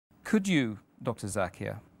Could you, Dr.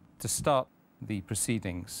 Zakir, to start the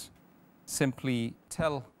proceedings, simply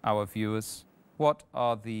tell our viewers what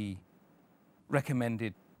are the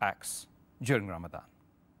recommended acts during Ramadan?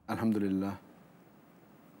 Alhamdulillah.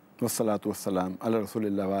 Wassalatu wassalam ala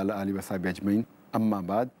rasulillah wa ala alihi wa sahbihi ajmain. Amma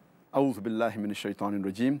ba'd. A'udhu billahi minash shaitanir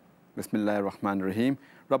rajim. Bismillahir rahmanir rahim.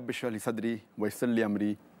 Rabbi shrah li sadri wa yassir li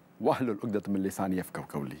amri wahlul 'uqdatam min lisani yafqahu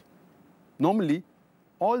qawli. Normally,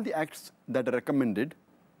 all the acts that are recommended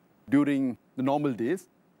during the normal days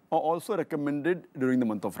are also recommended during the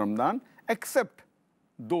month of Ramadan, except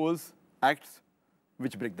those acts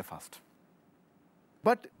which break the fast.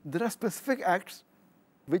 But there are specific acts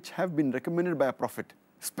which have been recommended by a prophet,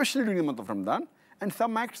 especially during the month of Ramadan, and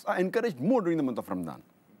some acts are encouraged more during the month of Ramadan.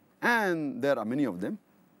 And there are many of them.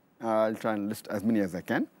 I'll try and list as many as I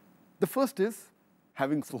can. The first is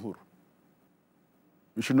having suhoor.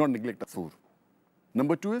 We should not neglect suhoor.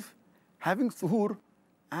 Number two is having suhoor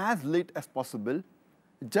as late as possible,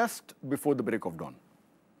 just before the break of dawn.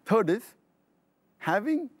 Third is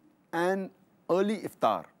having an early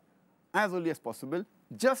iftar, as early as possible,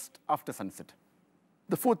 just after sunset.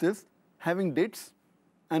 The fourth is having dates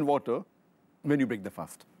and water when you break the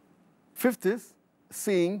fast. Fifth is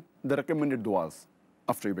saying the recommended du'as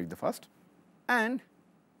after you break the fast. And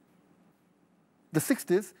the sixth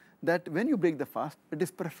is that when you break the fast, it is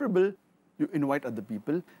preferable you invite other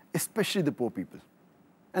people, especially the poor people.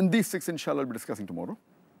 And these six, inshallah, I'll be discussing tomorrow.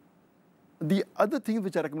 The other things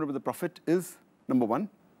which are recommended by the Prophet is, number one,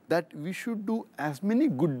 that we should do as many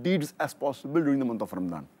good deeds as possible during the month of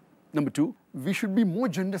Ramadan. Number two, we should be more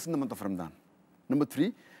generous in the month of Ramadan. Number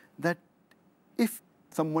three, that if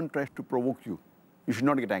someone tries to provoke you, you should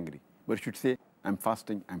not get angry, but you should say, I'm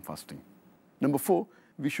fasting, I'm fasting. Number four,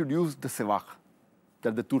 we should use the siwak,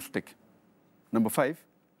 that's the toothpick. Number five,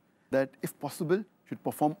 that if possible, should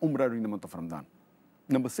perform umrah during the month of Ramadan.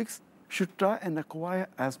 Number six, should try and acquire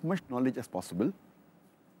as much knowledge as possible.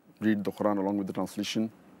 Read the Quran along with the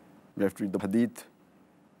translation. We have to read the Hadith,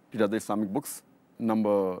 read other Islamic books.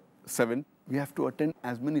 Number seven, we have to attend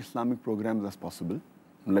as many Islamic programs as possible,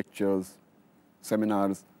 lectures,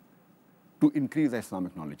 seminars, to increase our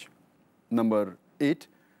Islamic knowledge. Number eight,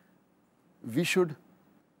 we should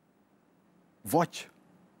watch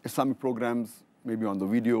Islamic programs, maybe on the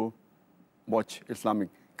video, watch Islamic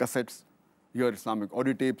cassettes, hear Islamic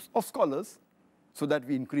audio tapes of scholars, so that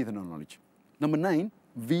we increase in our knowledge. Number nine,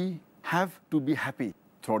 we have to be happy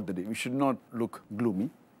throughout the day. We should not look gloomy.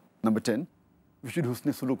 Number 10, we should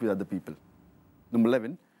husn suluk with other people. Number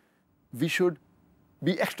 11, we should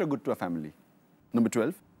be extra good to our family. Number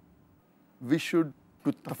 12, we should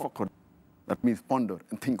do tafakkur. That means ponder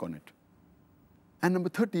and think on it. And number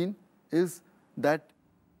 13 is that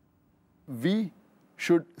we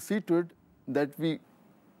should see to it that we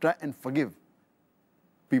try and forgive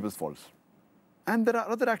people's faults. And there are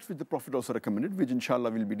other acts which the Prophet also recommended, which inshallah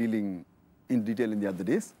we'll be dealing in detail in the other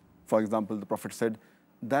days. For example, the Prophet said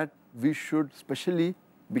that we should especially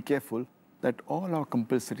be careful that all our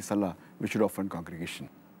compulsory salah we should offer in congregation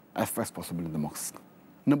as far as possible in the mosque.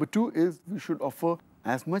 Number two is we should offer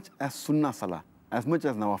as much as sunnah salah, as much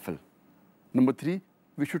as nawafil. Number three,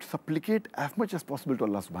 we should supplicate as much as possible to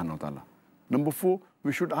Allah subhanahu wa ta'ala. Number four,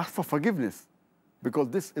 we should ask for forgiveness, because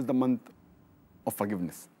this is the month of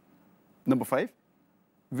forgiveness. Number five,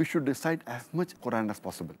 we should recite as much Quran as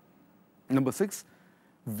possible. Number six,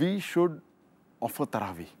 we should offer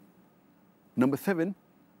tarawih. Number seven,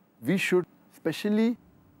 we should, especially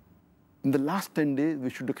in the last 10 days, we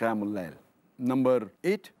should do Qiyamul Layl. Number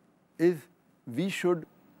eight is we should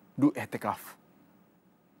do i'tikaf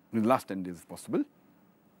in the last 10 days if possible.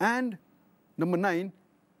 And number nine,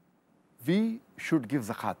 we should give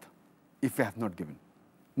zakat if we have not given.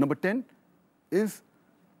 Number 10 is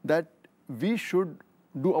that we should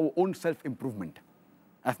do our own self-improvement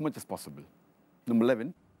as much as possible. Number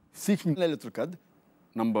 11, seeking Laylatul Qadr.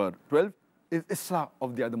 Number 12 is Islah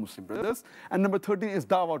of the other Muslim brothers. And number 13 is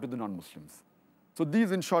Dawah to the non-Muslims. So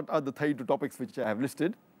these, in short, are the 32 topics which I have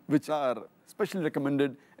listed, which are specially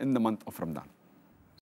recommended in the month of Ramadan.